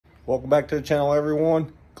Welcome back to the channel,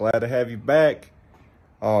 everyone. Glad to have you back.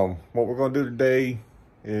 What we're going to do today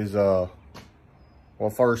is well,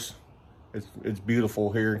 first, it's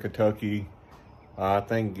beautiful here in Kentucky. I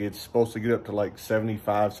think it's supposed to get up to like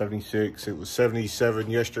 75, 76. It was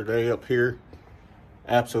 77 yesterday up here.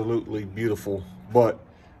 Absolutely beautiful. But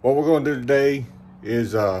what we're going to do today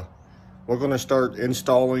is we're going to start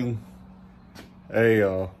installing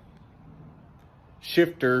a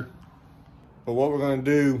shifter. But what we're going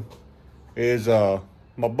to do is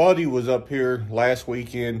my buddy was up here last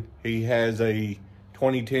weekend. He has a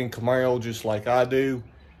 2010 Camaro just like I do,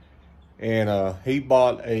 and he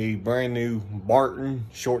bought a brand new Barton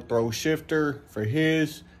short throw shifter for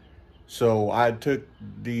his. So I took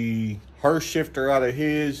the Hurst shifter out of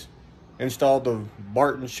his, installed the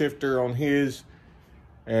Barton shifter on his,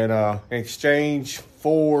 and in exchange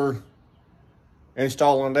for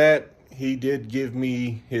installing that, he did give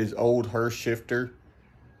me his old hurst shifter.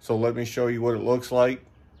 So let me show you what it looks like,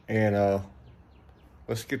 and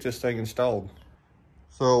let's get this thing installed.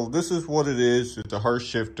 So this is what it is. It's a hurst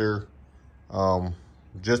shifter,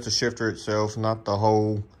 just the shifter itself, not the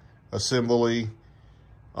whole assembly.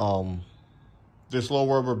 This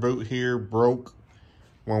little rubber boot here broke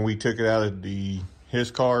when we took it out of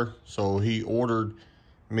his car, so he ordered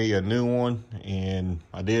me a new one, and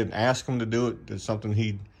I didn't ask him to do it. It's something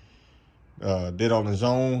he did on his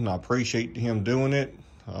own. I appreciate him doing it,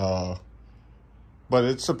 but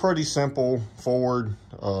it's a pretty simple forward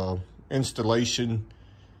installation.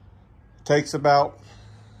 Takes about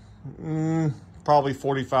probably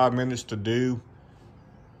 45 minutes to do.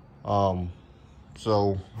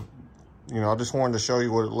 So I just wanted to show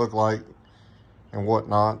you what it looked like and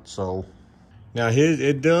whatnot. So now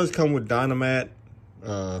it does come with Dynamat.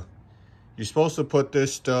 You're supposed to put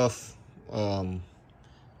this stuff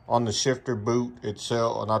on the shifter boot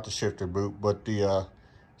itself, or not the shifter boot, but the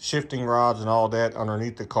shifting rods and all that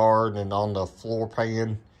underneath the car, and then on the floor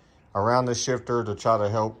pan around the shifter to try to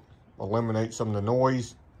help eliminate some of the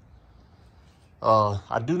noise.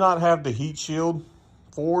 I do not have the heat shield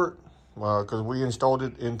for it because we installed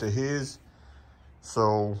it into his.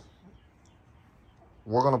 So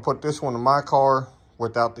we're going to put this one in my car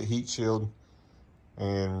without the heat shield,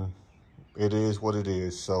 and it is what it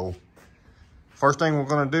is. So first thing we're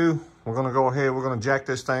going to do, we're going to go ahead, we're going to jack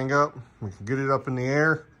this thing up. We can get it up in the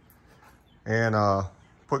air and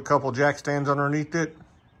put a couple jack stands underneath it.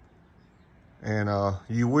 And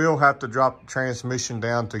you will have to drop the transmission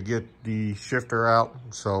down to get the shifter out.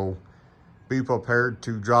 So be prepared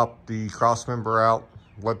to drop the cross member out.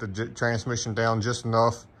 Let the transmission down just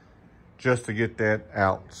enough just to get that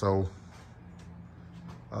out. So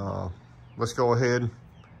let's go ahead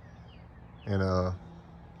and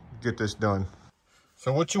get this done.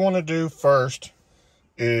 So what you want to do first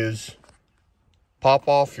is pop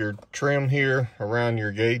off your trim here around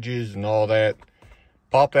your gauges and all that.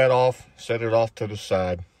 Pop that off, set it off to the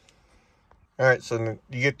side. All right, so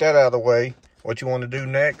you get that out of the way. What you want to do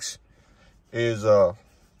next is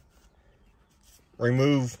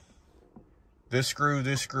remove this screw,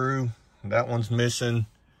 that one's missing.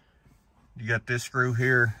 You got this screw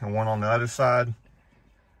here and one on the other side.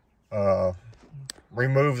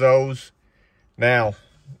 Remove those. Now,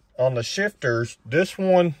 on the shifters, this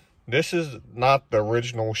is not the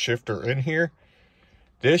original shifter in here.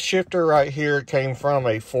 This shifter right here came from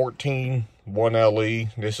a 14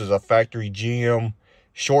 1LE. This is a factory GM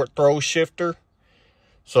short throw shifter.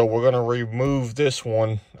 So we're going to remove this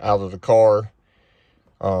one out of the car.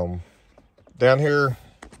 Down here,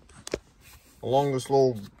 along this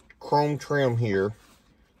little chrome trim here,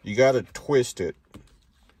 you got to twist it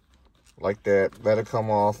like that. That'll come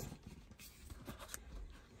off.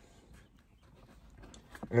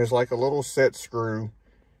 And there's like a little set screw,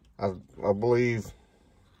 I believe,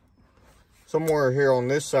 somewhere here on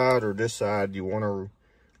this side or this side. You want to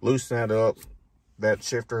loosen that up. That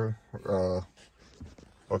shifter will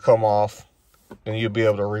come off, and you'll be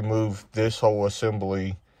able to remove this whole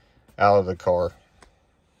assembly out of the car.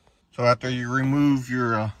 So after you remove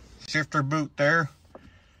your shifter boot there,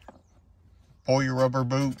 pull your rubber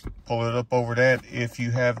boot, pull it up over that if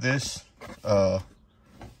you have this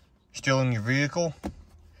still in your vehicle.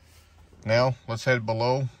 Now let's head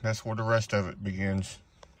below. That's where the rest of it begins.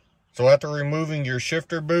 So after removing your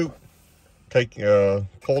shifter boot,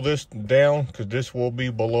 pull this down, because this will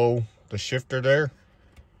be below the shifter there.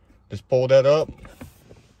 Just pull that up,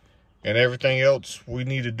 and everything else we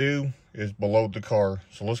need to do is below the car.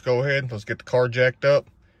 So let's go ahead, let's get the car jacked up.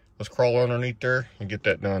 Let's crawl underneath there and get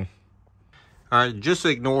that done. All right, just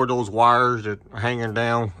ignore those wires that are hanging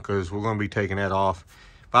down, because we're going to be taking that off.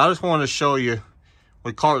 But I just wanted to show you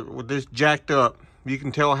with this jacked up, you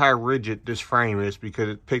can tell how rigid this frame is because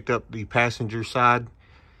it picked up the passenger side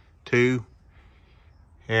too.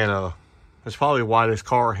 And that's probably why this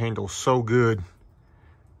car handles so good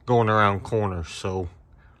going around corners. So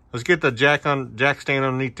let's get the jack stand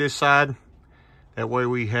underneath this side. That way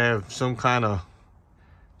we have some kind of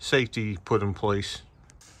safety put in place.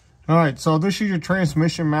 All right, so this is your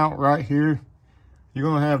transmission mount right here. You're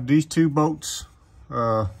gonna have these two bolts,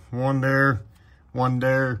 one there, one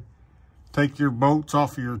there. Take your bolts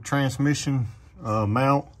off of your transmission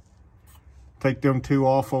mount. Take them two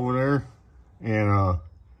off over there, and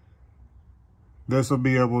this will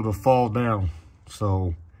be able to fall down.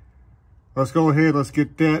 So let's go ahead, let's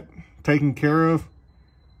get that taken care of.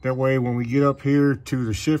 That way when we get up here to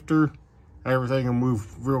the shifter, everything will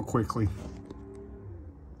move real quickly.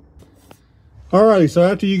 Alrighty, so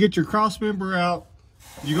after you get your cross member out,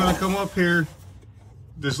 you're gonna come up here.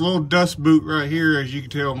 This little dust boot right here, as you can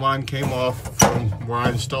tell, mine came off from where I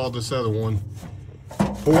installed this other one.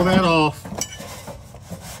 Pull that off.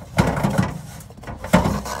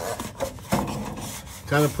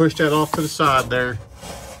 Kind of push that off to the side there.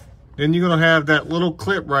 Then you're gonna have that little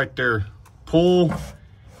clip right there. Pull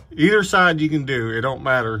either side you can do, it don't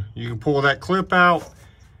matter. You can pull that clip out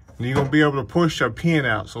and you're gonna be able to push a pin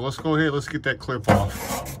out. So let's go ahead, let's get that clip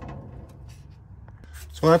off.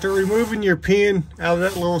 So after removing your pin out of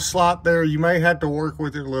that little slot there, you may have to work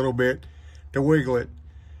with it a little bit to wiggle it.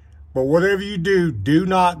 But whatever you do, do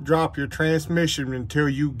not drop your transmission until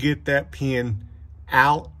you get that pin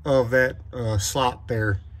out of that slot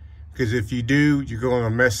there. Because if you do, you're going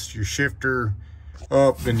to mess your shifter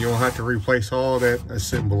up and you'll have to replace all that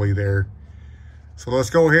assembly there. So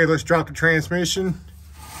let's go ahead, let's drop the transmission.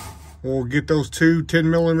 We'll get those two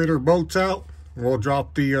 10mm bolts out. We'll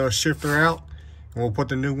drop the shifter out and we'll put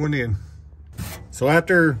the new one in. So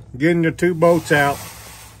after getting the two bolts out,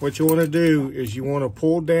 what you want to do is you want to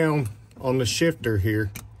pull down on the shifter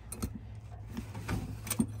here.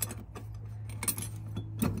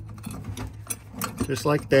 Just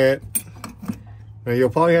like that. Now you'll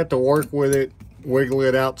probably have to work with it, wiggle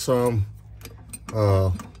it out some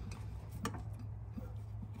to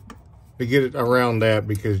get it around that,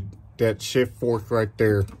 because that shift fork right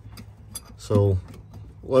there. So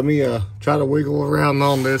let me try to wiggle around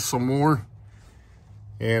on this some more,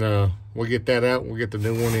 and we'll get that out. We'll get the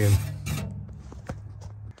new one in.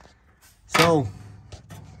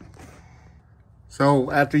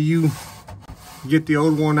 So after you get the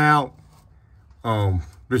old one out,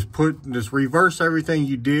 just reverse everything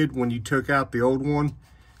you did when you took out the old one.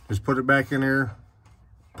 Just put it back in there,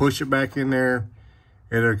 push it back in there.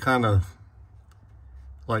 It'll kind of,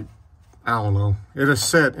 like, I don't know, it'll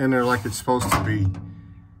set in there like it's supposed to be.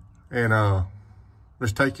 And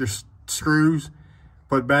just take your screws,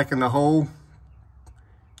 put it back in the hole,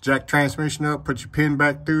 jack transmission up, put your pin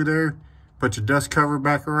back through there, put your dust cover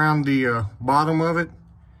back around the bottom of it,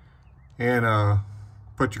 and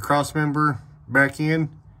put your cross member back in.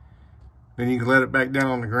 Then you can let it back down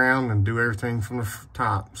on the ground and do everything from the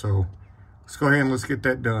top. So let's go ahead and let's get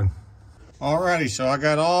that done. Alrighty, so I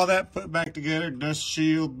got all that put back together, dust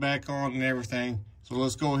shield back on and everything. So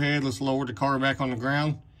let's go ahead, let's lower the car back on the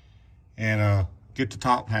ground and get the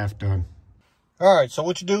top half done. Alright, so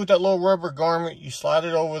what you do with that little rubber garment, you slide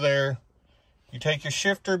it over there. You take your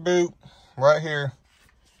shifter boot right here.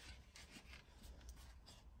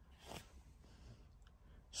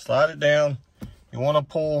 Slide it down. You want to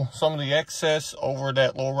pull some of the excess over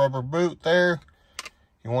that little rubber boot there.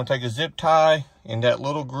 You want to take a zip tie in that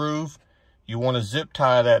little groove. You want to zip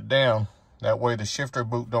tie that down. That way the shifter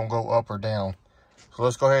boot don't go up or down. So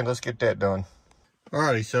let's go ahead and let's get that done.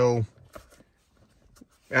 Alrighty, so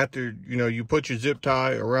after, you put your zip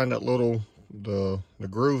tie around that little, the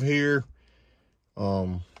groove here,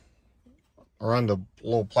 around the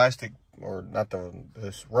little plastic, or not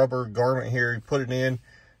this rubber garment here, you put it in,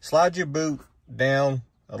 slide your boot down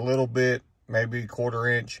a little bit, maybe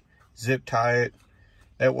 1/4 inch, zip tie it.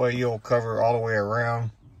 That way you'll cover all the way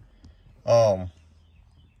around. Go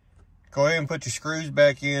ahead and put your screws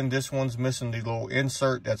back in. This one's missing the little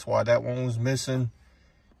insert. That's why that one was missing.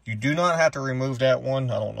 You do not have to remove that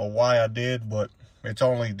one. I don't know why I did, but it's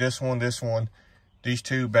only this one, these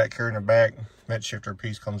two back here in the back. That shifter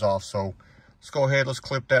piece comes off. So let's go ahead, let's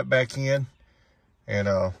clip that back in, and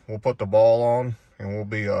we'll put the ball on and we'll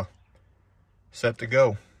be set to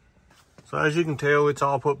go. So as you can tell, it's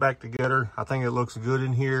all put back together. I think it looks good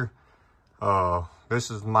in here. This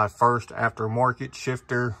is my first aftermarket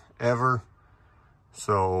shifter ever,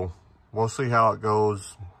 so we'll see how it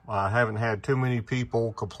goes. I haven't had too many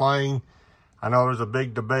people complain. I know there's a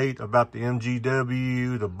big debate about the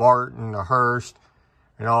MGW, the Barton, the Hurst,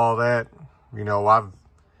 and all that. You know,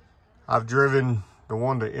 I've driven the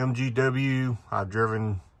one, the MGW. I've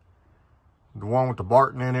driven the one with the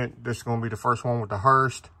Barton in it. This is going to be the first one with the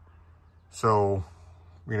Hurst. So,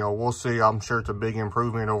 you know, we'll see. I'm sure it's a big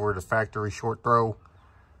improvement over the factory short throw.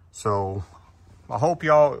 So I hope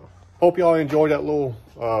y'all enjoyed that little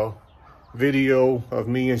video of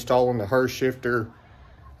me installing the Hurst shifter.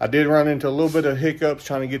 I did run into a little bit of hiccups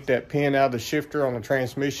trying to get that pin out of the shifter on the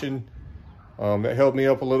transmission. That helped me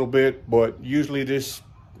up a little bit, but usually this,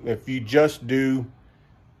 if you just do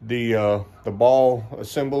the ball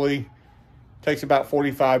assembly, takes about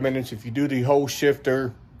 45 minutes. If you do the whole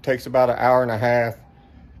shifter, it takes about an hour and a half,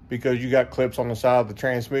 because you got clips on the side of the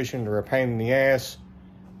transmission. They're a pain in the ass.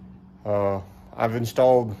 I've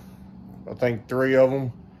installed, I think, 3 of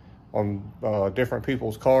them on different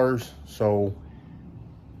people's cars. So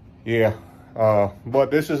yeah,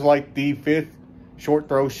 but this is like the 5th short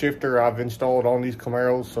throw shifter I've installed on these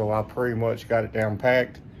Camaros, so I pretty much got it down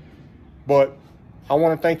packed. But I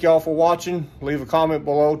want to thank y'all for watching. Leave a comment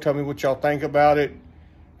below. Tell me what y'all think about it.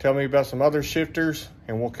 Tell me about some other shifters,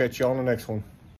 and we'll catch you on the next one.